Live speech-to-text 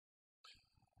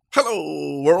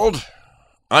Hello, world.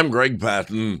 I'm Greg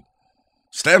Patton.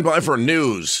 Stand by for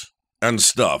news and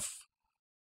stuff.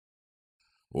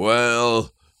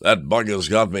 Well, that bug has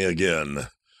got me again.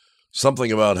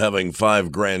 Something about having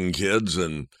 5 grandkids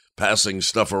and passing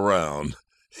stuff around.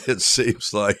 It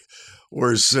seems like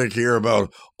we're sick here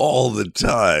about all the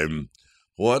time.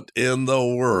 What in the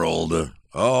world?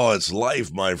 Oh, it's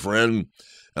life, my friend.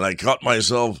 And I caught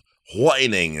myself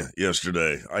whining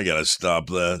yesterday. I gotta stop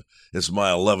that. It's my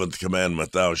 11th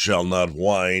commandment, thou shalt not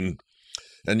whine.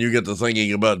 And you get to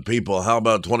thinking about people. How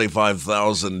about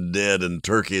 25,000 dead in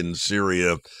Turkey and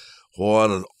Syria?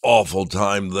 What an awful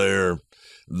time there.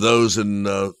 Those in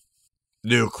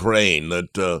Ukraine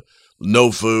that no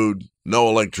food, no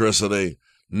electricity,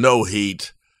 no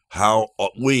heat. How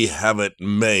we have it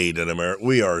made in America.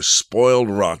 We are spoiled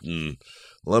rotten.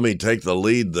 Let me take the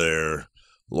lead there.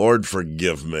 Lord,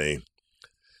 forgive me.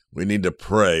 We need to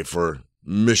pray for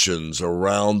missions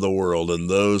around the world and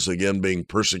those, again, being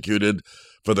persecuted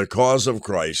for the cause of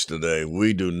Christ today.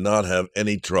 We do not have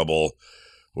any trouble,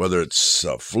 whether it's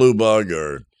a flu bug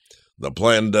or the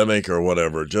pandemic or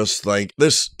whatever. Just think,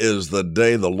 this is the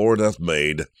day the Lord hath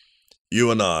made. You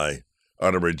and I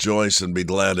are to rejoice and be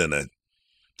glad in it.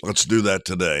 Let's do that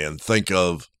today and think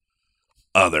of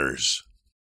others.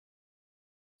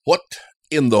 What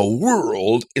in the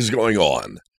world is going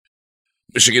on?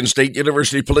 Michigan State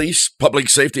University Police Public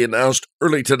Safety announced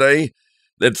early today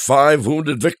that 5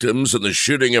 wounded victims in the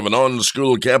shooting of an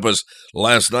on-school campus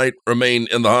last night remain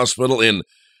in the hospital in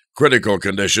critical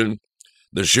condition.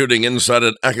 The shooting inside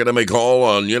an academic hall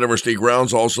on university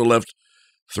grounds also left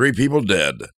 3 people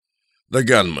dead. The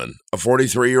gunman, a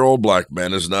 43-year-old black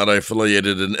man, is not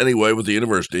affiliated in any way with the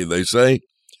university, they say.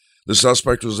 The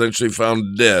suspect was eventually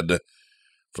found dead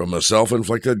from a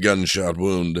self-inflicted gunshot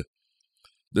wound.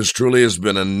 This truly has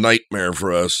been a nightmare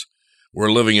for us.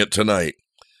 We're living it tonight,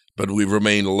 but we've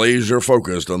remained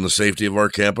laser-focused on the safety of our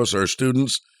campus, our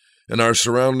students, and our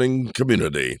surrounding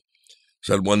community,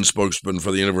 said one spokesman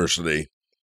for the university.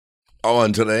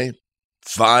 On today,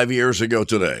 5 years ago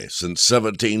today, since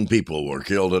 17 people were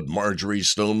killed at Marjory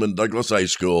Stoneman Douglas High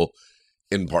School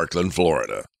in Parkland,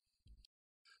 Florida.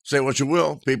 Say what you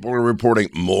will, people are reporting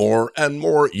more and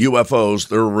more UFOs.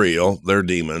 They're real, they're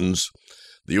demons.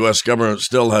 The U.S. government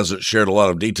still hasn't shared a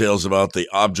lot of details about the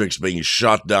objects being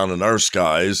shot down in our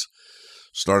skies.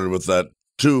 Started with that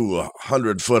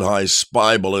 200-foot-high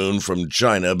spy balloon from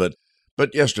China, but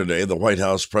yesterday the White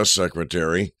House press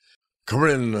secretary,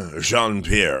 Karine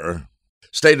Jean-Pierre,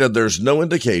 stated there's no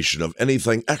indication of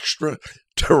anything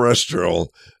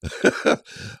extraterrestrial.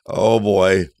 Oh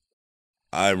boy,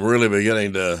 I'm really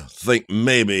beginning to think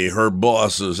maybe her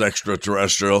boss is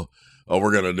extraterrestrial. Oh,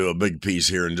 we're going to do a big piece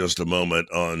here in just a moment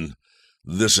on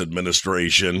this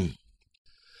administration.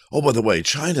 Oh, by the way,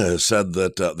 China has said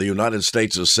that the United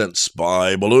States has sent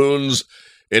spy balloons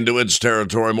into its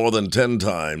territory more than 10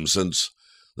 times since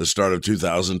the start of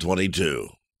 2022.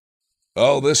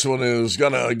 Oh, this one is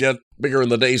going to get bigger in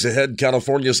the days ahead.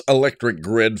 California's electric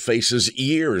grid faces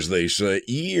years, they say,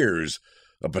 years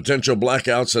of potential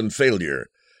blackouts and failure,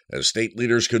 as state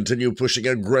leaders continue pushing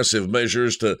aggressive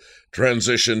measures to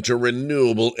transition to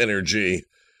renewable energy.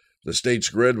 The state's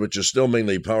grid, which is still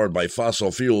mainly powered by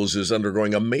fossil fuels, is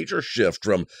undergoing a major shift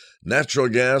from natural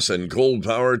gas and coal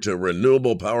power to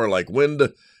renewable power like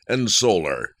wind and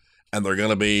solar, and they're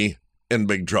going to be in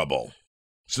big trouble.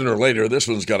 Sooner or later, this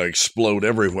one's got to explode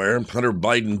everywhere. Hunter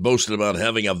Biden boasted about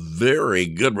having a very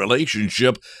good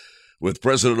relationship with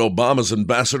President Obama's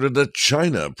ambassador to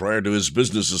China prior to his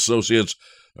business associates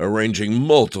arranging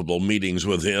multiple meetings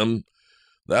with him.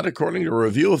 That according to a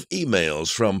review of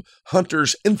emails from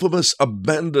Hunter's infamous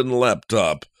abandoned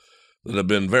laptop that have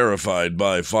been verified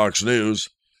by Fox News.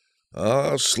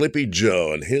 Sleepy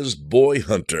Joe and his boy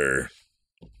Hunter.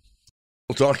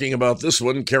 Talking about this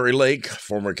one, Kari Lake,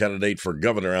 former candidate for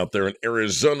governor out there in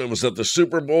Arizona, was at the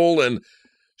Super Bowl and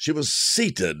she was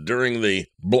seated during the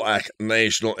Black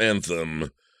National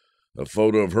Anthem. A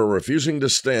photo of her refusing to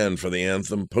stand for the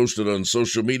anthem posted on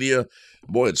social media.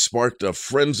 Boy, it sparked a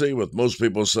frenzy with most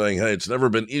people saying, hey, it's never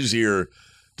been easier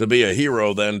to be a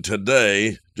hero than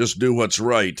today. Just do what's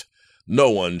right. No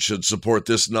one should support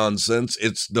this nonsense.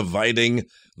 It's dividing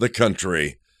the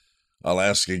country. I'll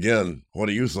ask again, what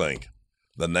do you think?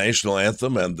 The national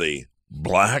anthem and the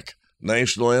Black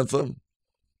National Anthem?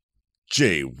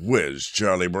 Gee whiz,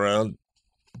 Charlie Brown.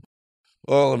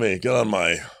 Well, let me get on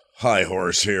my high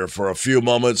horse here for a few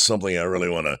moments, something I really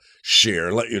want to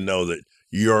share, let you know that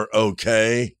you're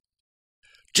okay.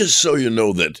 Just so you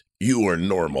know that you are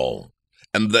normal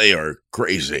and they are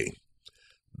crazy.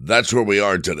 That's where we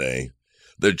are today.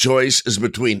 The choice is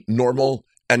between normal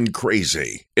and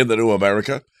crazy in the new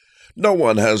America. No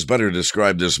one has better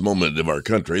described this moment of our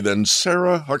country than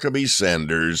Sarah Huckabee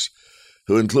Sanders,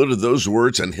 who included those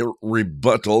words in her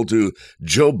rebuttal to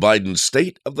Joe Biden's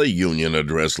State of the Union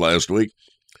address last week.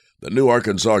 The new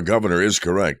Arkansas governor is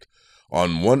correct.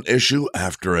 On one issue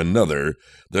after another,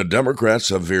 the Democrats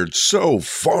have veered so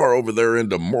far over there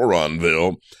into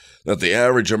Moronville that the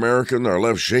average American are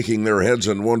left shaking their heads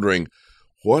and wondering,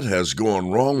 what has gone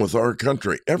wrong with our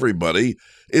country? Everybody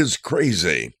is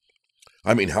crazy.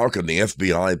 I mean, how can the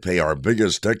FBI pay our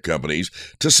biggest tech companies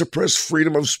to suppress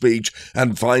freedom of speech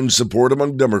and find support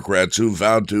among Democrats who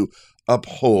vowed to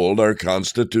uphold our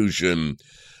Constitution?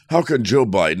 How can Joe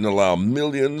Biden allow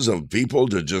millions of people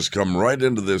to just come right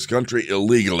into this country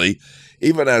illegally,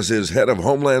 even as his head of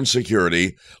Homeland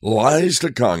Security lies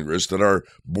to Congress that our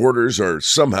borders are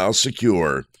somehow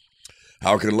secure?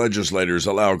 How can legislators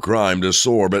allow crime to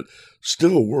soar but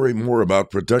still worry more about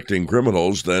protecting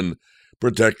criminals than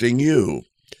protecting you?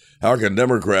 How can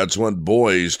Democrats want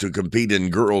boys to compete in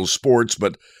girls' sports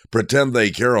but pretend they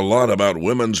care a lot about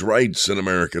women's rights in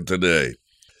America today?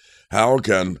 How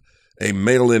can a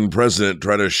mail-in president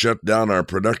try to shut down our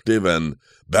productive and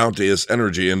bounteous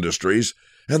energy industries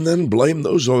and then blame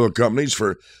those oil companies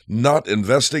for not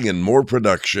investing in more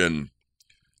production?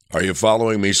 Are you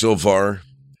following me so far?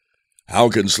 How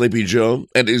can Sleepy Joe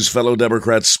and his fellow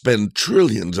Democrats spend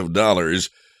trillions of dollars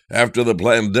after the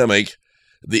pandemic,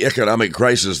 the economic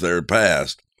crisis there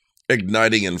passed,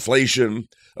 igniting inflation,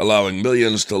 allowing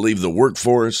millions to leave the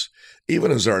workforce,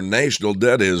 even as our national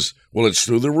debt is, well, it's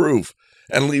through the roof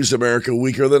and leaves America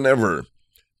weaker than ever,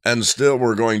 and still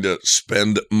we're going to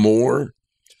spend more?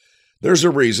 There's a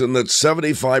reason that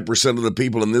 75% of the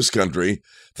people in this country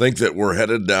think that we're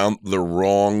headed down the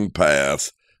wrong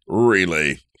path.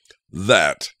 Really.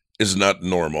 That is not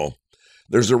normal.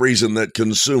 There's a reason that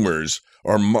consumers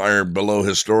are mired below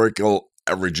historical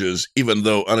averages, even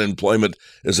though unemployment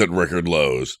is at record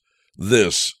lows.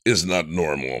 This is not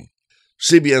normal.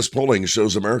 CBS polling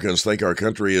shows Americans think our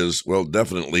country is, well,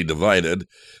 definitely divided,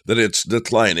 that it's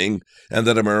declining, and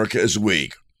that America is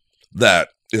weak. That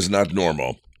is not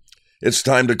normal. It's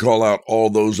time to call out all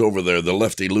those over there, the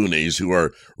lefty loonies, who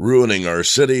are ruining our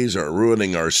cities, are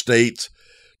ruining our states,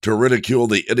 to ridicule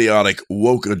the idiotic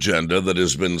woke agenda that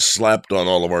has been slapped on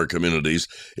all of our communities.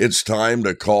 It's time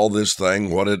to call this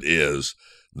thing what it is.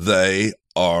 They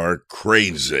are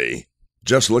crazy.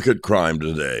 Just look at crime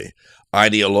today.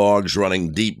 Ideologues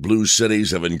running deep blue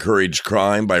cities have encouraged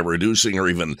crime by reducing or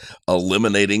even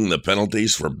eliminating the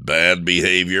penalties for bad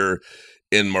behavior,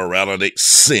 immorality,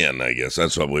 sin, I guess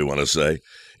that's what we want to say.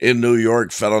 In New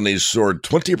York, felonies soared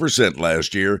 20%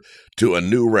 last year to a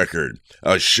new record,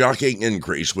 a shocking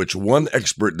increase which one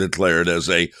expert declared as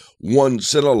a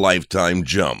once-in-a-lifetime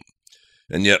jump.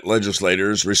 And yet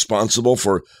legislators responsible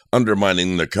for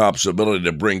undermining the cops' ability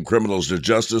to bring criminals to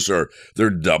justice they're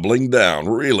doubling down,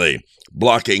 really,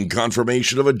 blocking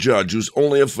confirmation of a judge whose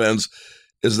only offense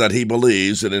is that he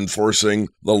believes in enforcing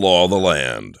the law of the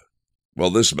land. Well,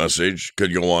 this message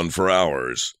could go on for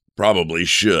hours. Probably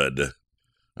should.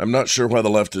 I'm not sure why the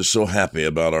left is so happy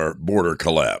about our border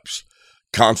collapse,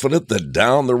 confident that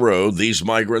down the road these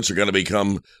migrants are going to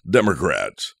become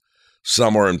Democrats.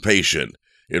 Some are impatient.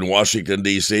 In Washington,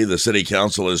 D.C., the city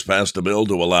council has passed a bill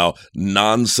to allow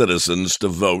non-citizens to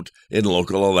vote in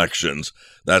local elections.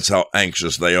 That's how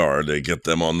anxious they are to get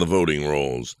them on the voting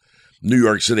rolls. New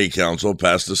York City Council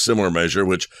passed a similar measure,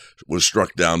 which was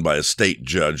struck down by a state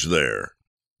judge there.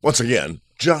 Once again,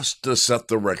 just to set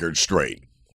the record straight.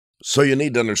 So you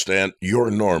need to understand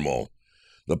you're normal.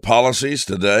 The policies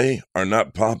today are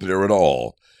not popular at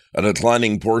all. A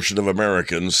declining portion of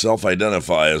Americans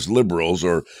self-identify as liberals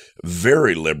or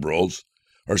very liberals,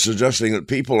 are suggesting that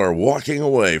people are walking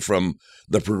away from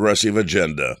the progressive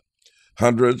agenda.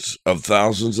 Hundreds of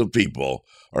thousands of people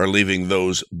are leaving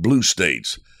those blue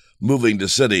states, moving to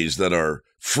cities that are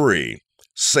free,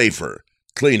 safer,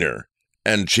 cleaner,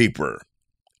 and cheaper.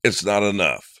 It's not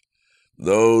enough.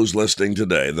 Those listening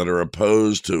today that are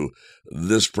opposed to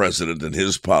this president and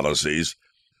his policies,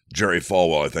 Jerry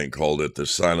Falwell, I think, called it the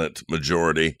silent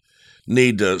majority,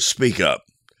 need to speak up,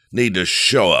 need to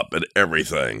show up at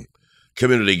everything.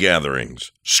 Community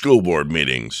gatherings, school board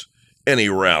meetings, any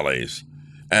rallies,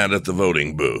 and at the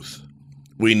voting booth.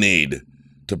 We need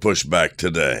to push back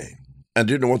today. And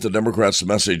do you know what the Democrats'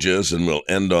 message is? And we'll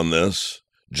end on this.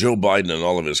 Joe Biden and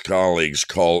all of his colleagues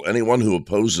call anyone who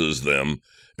opposes them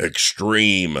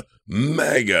extreme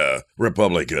MAGA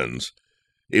Republicans,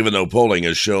 even though polling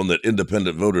has shown that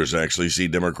independent voters actually see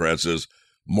Democrats as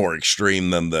more extreme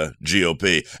than the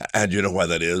GOP. And you know why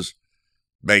that is?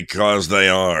 Because they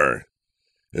are.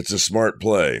 It's a smart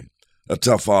play, A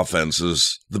tough offense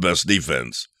is the best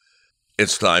defense.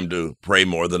 It's time to pray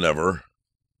more than ever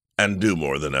and do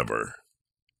more than ever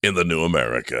in the new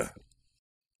America.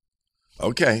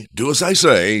 Okay, do as I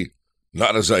say,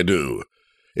 not as I do.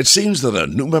 It seems that a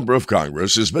new member of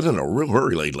Congress has been in a real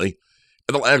hurry lately.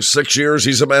 In the last 6 years,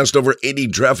 he's amassed over 80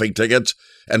 traffic tickets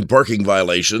and parking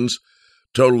violations,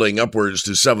 totaling upwards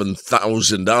to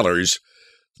 $7,000.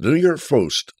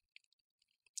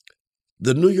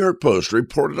 The New York Post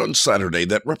reported on Saturday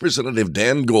that Representative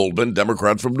Dan Goldman,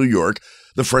 Democrat from New York,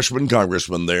 the freshman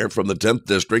congressman there from the 10th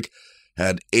District,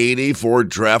 had 84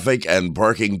 traffic and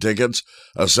parking tickets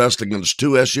assessed against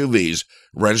 2 SUVs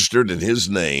registered in his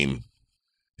name.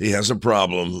 He has a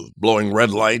problem blowing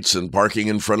red lights and parking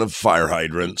in front of fire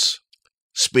hydrants,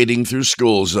 speeding through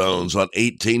school zones on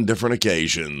 18 different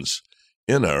occasions,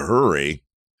 in a hurry.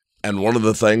 And one of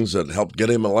the things that helped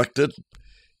get him elected,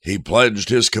 he pledged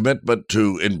his commitment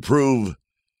to improve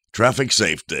traffic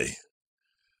safety.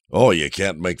 Oh, you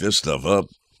can't make this stuff up.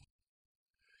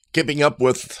 Keeping up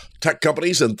with tech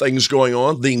companies and things going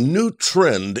on, the new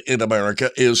trend in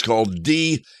America is called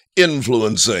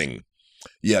de-influencing.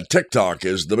 Yeah, TikTok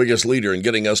is the biggest leader in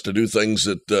getting us to do things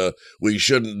that we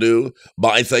shouldn't do,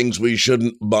 buy things we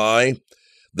shouldn't buy.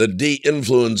 The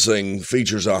de-influencing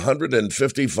features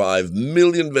 155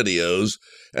 million videos,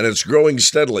 and it's growing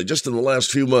steadily just in the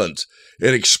last few months.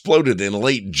 It exploded in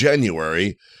late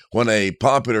January when a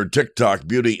popular TikTok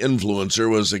beauty influencer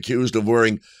was accused of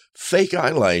wearing fake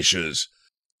eyelashes,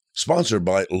 sponsored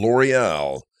by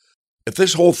L'Oreal. If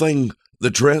this whole thing,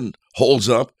 the trend, holds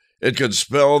up, it could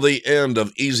spell the end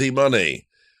of easy money.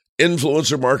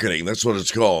 Influencer marketing, that's what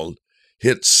it's called,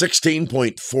 hit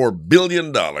 $16.4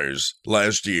 billion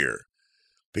last year.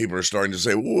 People are starting to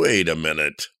say, wait a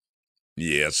minute.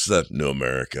 Yes, that new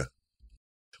America.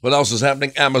 What else is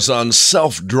happening? Amazon's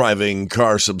self-driving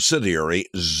car subsidiary,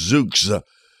 Zoox,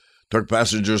 took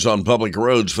passengers on public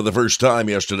roads for the first time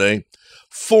yesterday.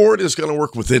 Ford is going to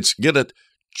work with its, get it,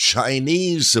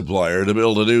 Chinese supplier to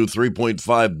build a new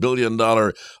 $3.5 billion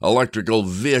electrical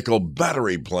vehicle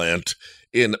battery plant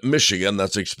in Michigan.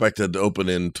 That's expected to open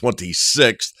in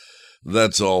 2026.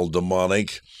 That's all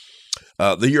demonic.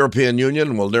 The European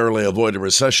Union will narrowly avoid a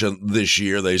recession this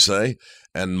year, they say.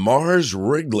 And Mars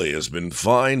Wrigley has been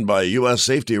fined by U.S.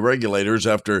 safety regulators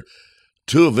after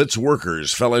 2 of its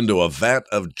workers fell into a vat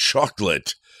of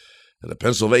chocolate at a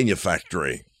Pennsylvania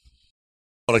factory.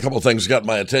 But a couple of things got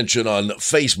my attention on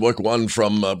Facebook. One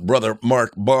from Brother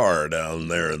Mark Barr down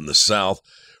there in the South.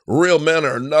 Real men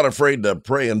are not afraid to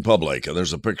pray in public. And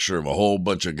there's a picture of a whole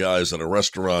bunch of guys at a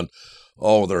restaurant,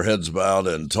 all with their heads bowed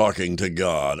and talking to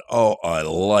God. Oh, I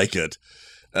like it.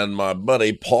 And my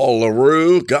buddy Paul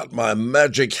LaRue got my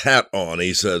magic hat on.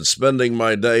 He said, spending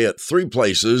my day at 3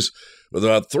 places with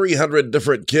about 300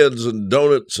 different kids and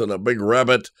donuts and a big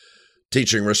rabbit,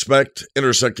 teaching respect,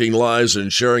 intersecting lies,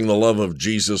 and sharing the love of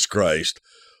Jesus Christ.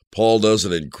 Paul does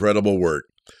an incredible work.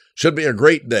 Should be a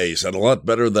great day. Said a lot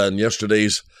better than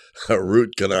yesterday's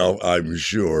root canal, I'm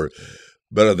sure.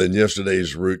 Better than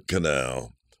yesterday's root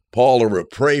canal. Paul,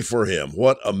 pray for him.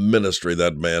 What a ministry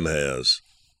that man has.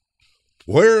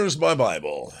 Where's my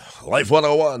Bible? Life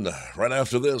 101, right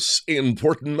after this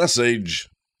important message.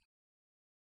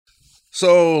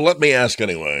 So let me ask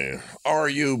anyway, are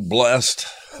you blessed?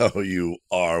 Oh, you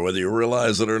are, whether you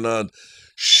realize it or not.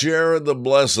 Share the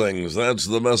blessings. That's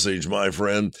the message, my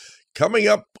friend. Coming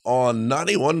up on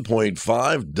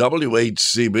 91.5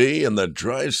 WHCB in the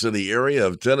Tri-City area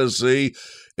of Tennessee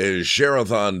is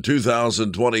Share-a-thon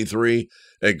 2023.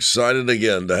 Excited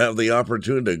again to have the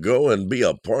opportunity to go and be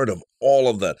a part of all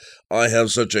of that. I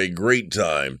have such a great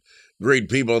time. Great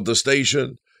people at the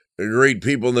station, great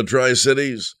people in the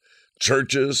Tri-Cities,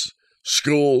 churches,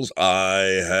 schools.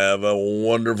 I have a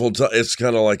wonderful time. It's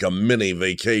kind of like a mini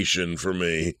vacation for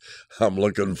me. I'm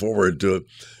looking forward to it.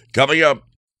 Coming up,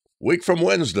 week from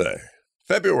Wednesday,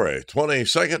 February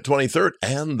 22nd, 23rd,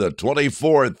 and the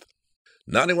 24th.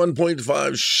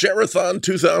 91.5 Share-a-thon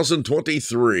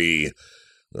 2023.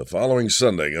 The following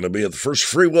Sunday, going to be at the First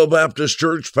Free Will Baptist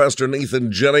Church, Pastor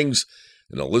Nathan Jennings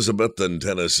in Elizabethton,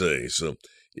 Tennessee. So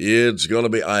it's going to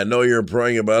be, I know you're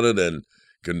praying about it, and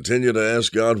continue to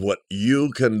ask God what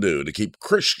you can do to keep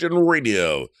Christian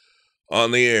radio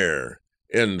on the air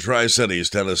in Tri-Cities,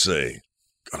 Tennessee.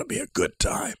 Going to be a good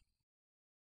time.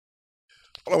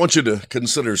 Well, I want you to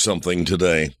consider something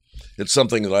today. It's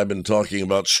something that I've been talking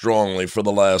about strongly for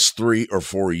the last 3 or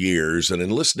 4 years, and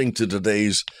in listening to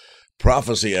today's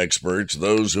prophecy experts,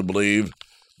 those who believe,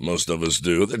 most of us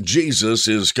do, that Jesus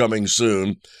is coming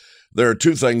soon, there are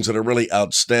 2 things that are really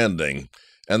outstanding,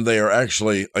 and they are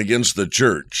actually against the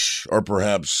church, or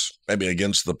perhaps maybe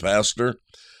against the pastor.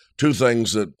 Two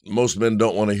things that most men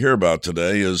don't want to hear about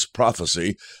today is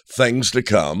prophecy, things to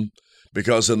come,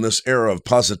 because in this era of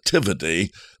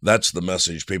positivity, that's the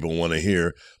message people want to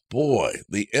hear. Boy,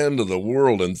 the end of the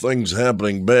world and things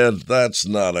happening bad, that's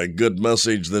not a good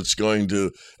message that's going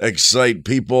to excite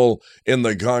people in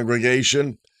the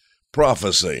congregation.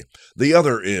 Prophecy. The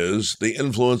other is the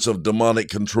influence of demonic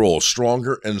control,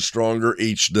 stronger and stronger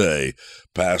each day.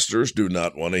 Pastors do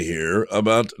not want to hear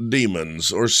about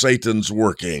demons or Satan's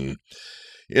working.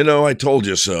 I told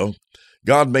you so.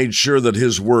 God made sure that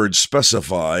his words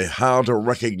specify how to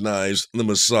recognize the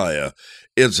Messiah.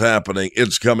 It's happening.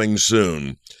 It's coming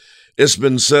soon. It's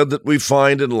been said that we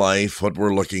find in life what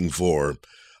we're looking for.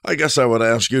 I guess I would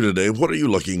ask you today, what are you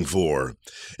looking for?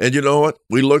 And you know what?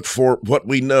 We look for what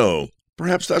we know.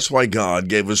 Perhaps that's why God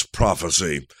gave us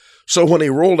prophecy. So when he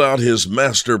rolled out his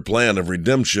master plan of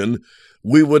redemption,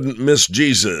 we wouldn't miss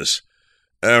Jesus.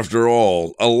 After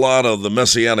all, a lot of the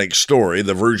messianic story,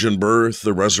 the virgin birth,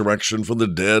 the resurrection from the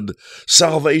dead,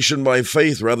 salvation by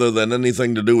faith rather than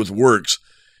anything to do with works,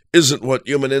 isn't what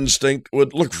human instinct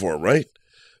would look for, right?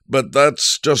 But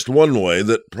that's just one way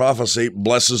that prophecy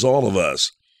blesses all of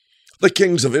us. The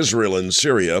kings of Israel and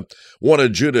Syria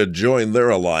wanted Judah to join their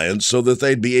alliance so that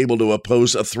they'd be able to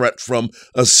oppose a threat from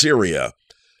Assyria.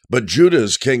 But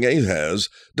Judah's king Ahaz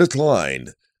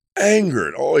declined.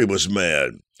 Angered, he was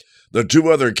mad. The two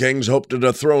other kings hoped to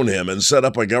dethrone him and set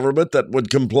up a government that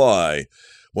would comply.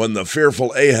 When the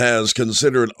fearful Ahaz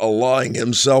considered allying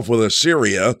himself with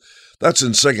Assyria, that's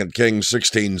in 2 Kings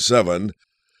 16:7,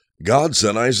 God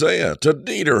sent Isaiah to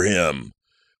deter him.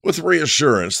 With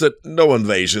reassurance that no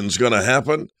invasion's going to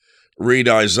happen, read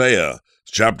Isaiah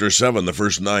chapter 7, the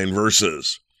first 9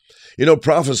 verses.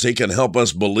 Prophecy can help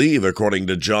us believe, according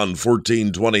to John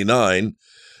 14:29.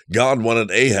 God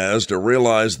wanted Ahaz to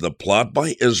realize the plot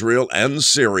by Israel and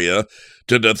Syria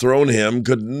to dethrone him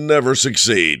could never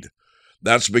succeed.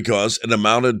 That's because it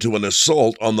amounted to an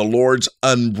assault on the Lord's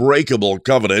unbreakable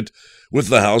covenant with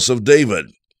the house of David.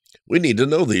 We need to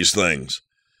know these things.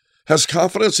 Has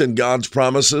confidence in God's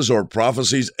promises or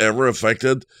prophecies ever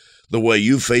affected the way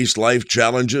you face life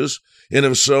challenges? And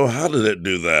if so, how did it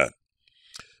do that?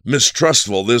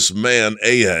 Mistrustful, this man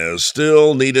Ahaz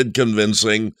still needed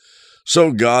convincing,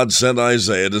 so God sent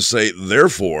Isaiah to say,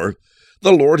 "Therefore,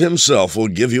 the Lord himself will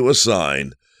give you a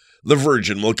sign. The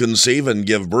virgin will conceive and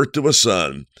give birth to a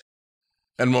son,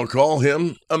 and will call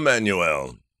him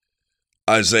Emmanuel."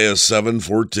 Isaiah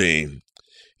 7:14.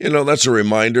 That's a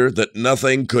reminder that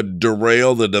nothing could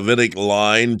derail the Davidic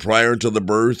line prior to the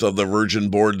birth of the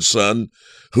virgin-born son,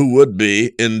 who would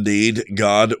be, indeed,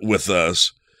 God with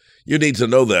us. You need to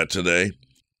know that today.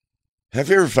 Have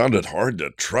you ever found it hard to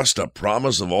trust a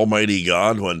promise of Almighty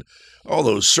God when all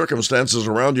those circumstances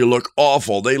around you look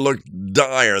awful, they look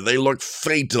dire, they look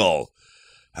fatal?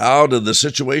 How did the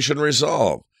situation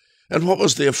resolve? And what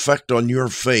was the effect on your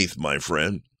faith, my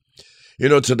friend?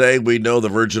 Today we know the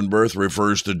virgin birth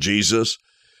refers to Jesus,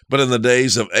 but in the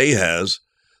days of Ahaz,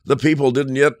 the people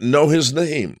didn't yet know his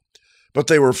name, but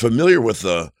they were familiar with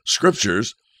the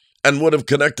scriptures and would have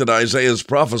connected Isaiah's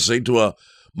prophecy to a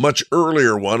much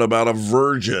earlier one about a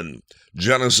virgin,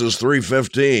 Genesis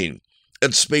 3:15.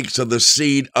 It speaks of the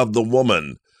seed of the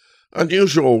woman.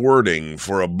 Unusual wording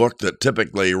for a book that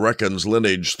typically reckons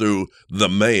lineage through the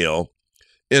male.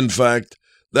 In fact,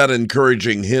 that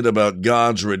encouraging hint about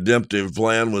God's redemptive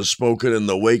plan was spoken in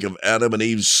the wake of Adam and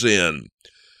Eve's sin.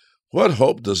 What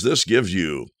hope does this give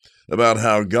you about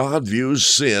how God views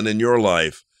sin in your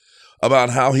life,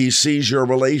 about how he sees your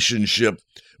relationship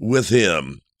with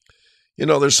him?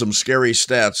 There's some scary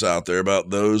stats out there about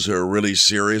those who are really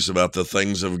serious about the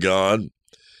things of God.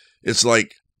 It's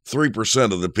like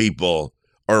 3% of the people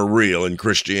are real in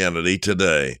Christianity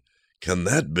today. Can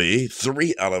that be?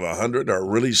 3 out of 100 are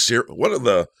really serious. What are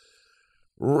the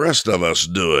rest of us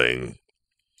doing?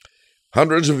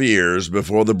 Hundreds of years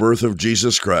before the birth of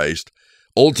Jesus Christ,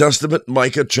 Old Testament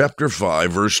Micah chapter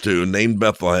 5, verse 2 named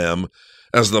Bethlehem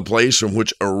as the place from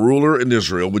which a ruler in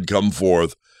Israel would come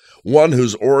forth, one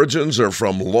whose origins are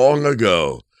from long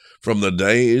ago, from the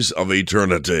days of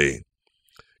eternity.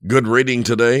 Good reading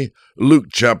today, Luke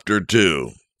chapter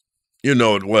 2. You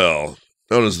know it well,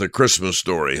 known as the Christmas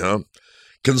story, huh?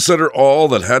 Consider all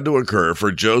that had to occur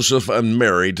for Joseph and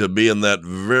Mary to be in that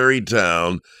very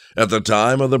town at the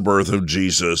time of the birth of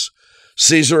Jesus.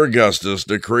 Caesar Augustus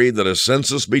decreed that a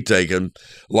census be taken,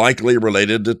 likely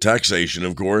related to taxation,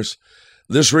 of course.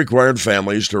 This required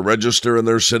families to register in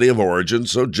their city of origin,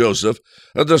 so Joseph,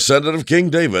 a descendant of King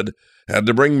David, had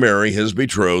to bring Mary, his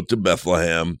betrothed, to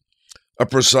Bethlehem. A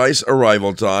precise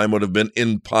arrival time would have been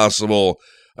impossible,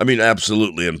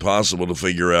 absolutely impossible to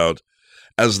figure out.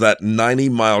 as that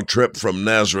 90-mile trip from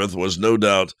Nazareth was no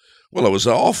doubt, well, it was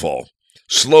awful.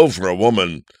 Slow for a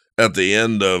woman at the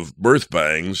end of birth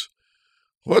pangs.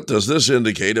 What does this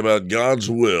indicate about God's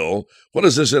will? What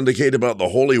does this indicate about the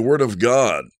holy word of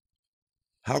God?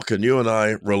 How can you and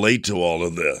I relate to all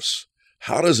of this?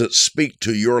 How does it speak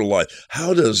to your life?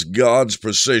 How does God's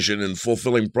precision in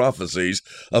fulfilling prophecies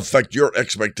affect your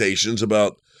expectations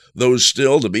about those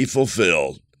still to be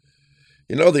fulfilled?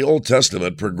 You know, the Old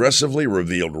Testament progressively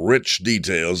revealed rich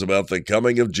details about the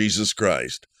coming of Jesus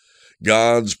Christ.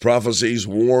 God's prophecies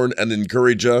warn and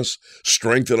encourage us,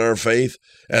 strengthen our faith,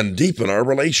 and deepen our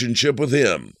relationship with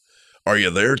Him. Are you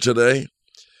there today?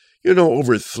 You know,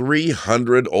 over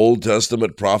 300 Old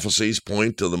Testament prophecies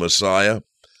point to the Messiah.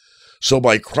 So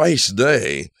by Christ's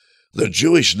day, the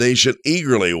Jewish nation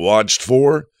eagerly watched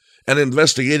for and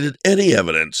investigated any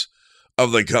evidence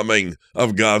of the coming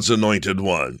of God's anointed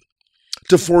one.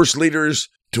 To force leaders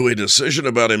to a decision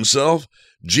about Himself,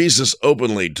 Jesus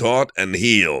openly taught and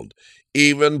healed,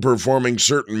 even performing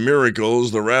certain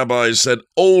miracles the rabbis said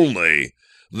only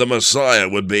the Messiah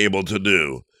would be able to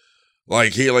do,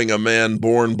 like healing a man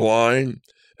born blind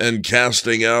and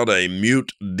casting out a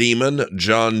mute demon,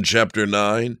 John chapter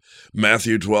 9,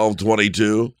 Matthew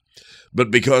 12:22.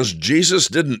 But because Jesus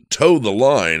didn't toe the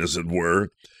line, as it were,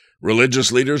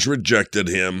 religious leaders rejected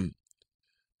Him,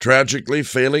 tragically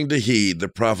failing to heed the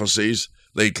prophecies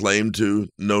they claimed to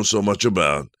know so much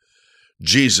about.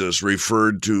 Jesus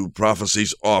referred to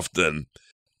prophecies often.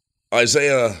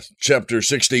 Isaiah chapter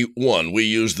 61, we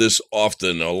use this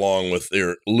often along with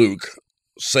Luke,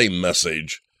 same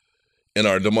message, in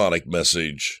our demonic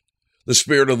message. The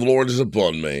Spirit of the Lord is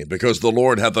upon me, because the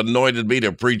Lord hath anointed me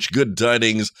to preach good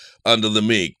tidings unto the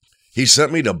meek. He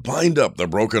sent me to bind up the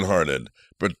brokenhearted,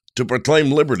 but to proclaim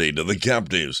liberty to the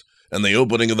captives, and the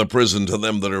opening of the prison to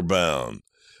them that are bound.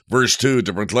 Verse 2,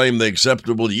 to proclaim the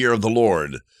acceptable year of the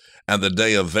Lord, and the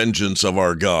day of vengeance of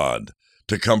our God,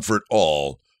 to comfort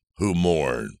all who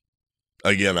mourn.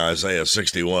 Again, Isaiah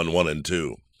 61, 1 and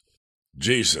 2.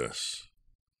 Jesus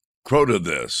quoted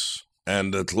this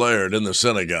and declared in the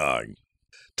synagogue,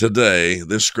 today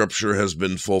this scripture has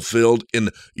been fulfilled in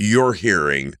your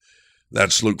hearing.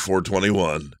 That's Luke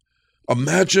 4:21.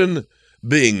 Imagine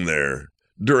being there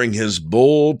during His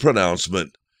bold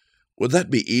pronouncement. Would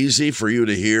that be easy for you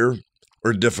to hear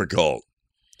or difficult?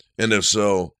 And if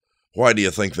so, why do you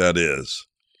think that is?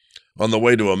 On the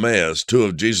way to Emmaus, two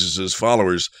of Jesus'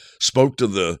 followers spoke to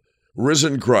the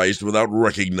risen Christ without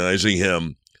recognizing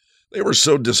Him. They were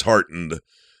so disheartened,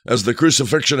 as the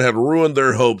crucifixion had ruined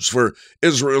their hopes for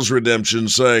Israel's redemption,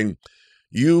 saying,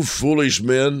 "You foolish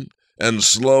men, and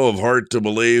slow of heart to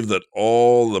believe that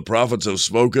all the prophets have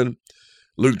spoken."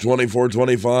 Luke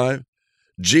 24:25.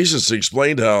 Jesus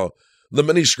explained how the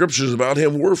many scriptures about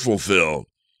Him were fulfilled.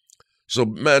 So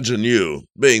imagine you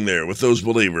being there with those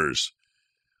believers.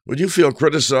 Would you feel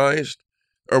criticized,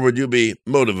 or would you be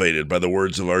motivated by the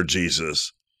words of our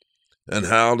Jesus? And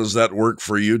how does that work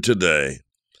for you today?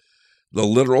 The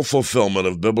literal fulfillment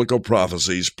of biblical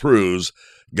prophecies proves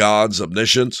God's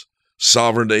omniscience,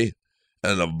 sovereignty,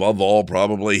 and above all,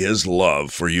 probably His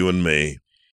love for you and me.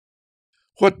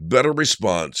 What better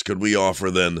response could we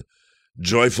offer than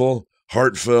joyful,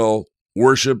 heartfelt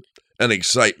worship and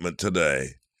excitement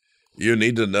today? You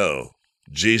need to know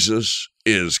Jesus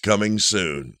is coming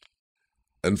soon.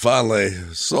 And finally,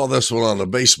 saw this one on a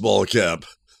baseball cap.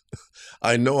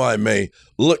 I know I may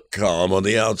look calm on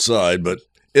the outside, but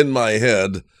in my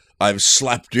head, I've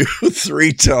slapped you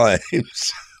 3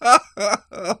 times.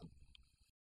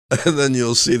 And then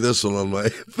you'll see this one on my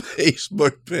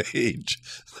Facebook page.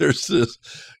 There's this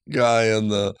guy in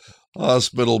the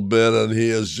hospital bed, and he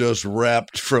is just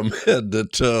wrapped from head to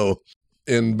toe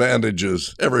in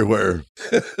bandages everywhere.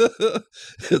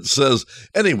 It says,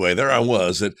 anyway, there I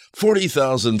was at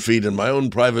 40,000 feet in my own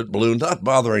private balloon, not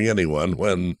bothering anyone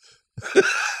when...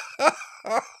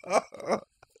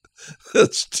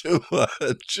 That's too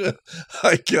much.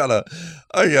 I gotta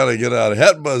get out.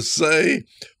 Het must say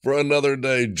for another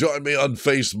day. Join me on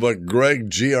Facebook, Greg,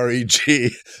 Greg,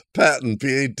 Patton,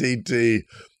 Patten.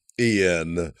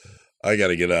 I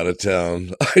gotta get out of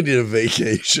town. I need a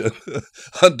vacation.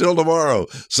 Until tomorrow,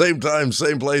 same time,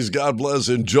 same place. God bless.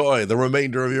 Enjoy the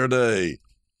remainder of your day.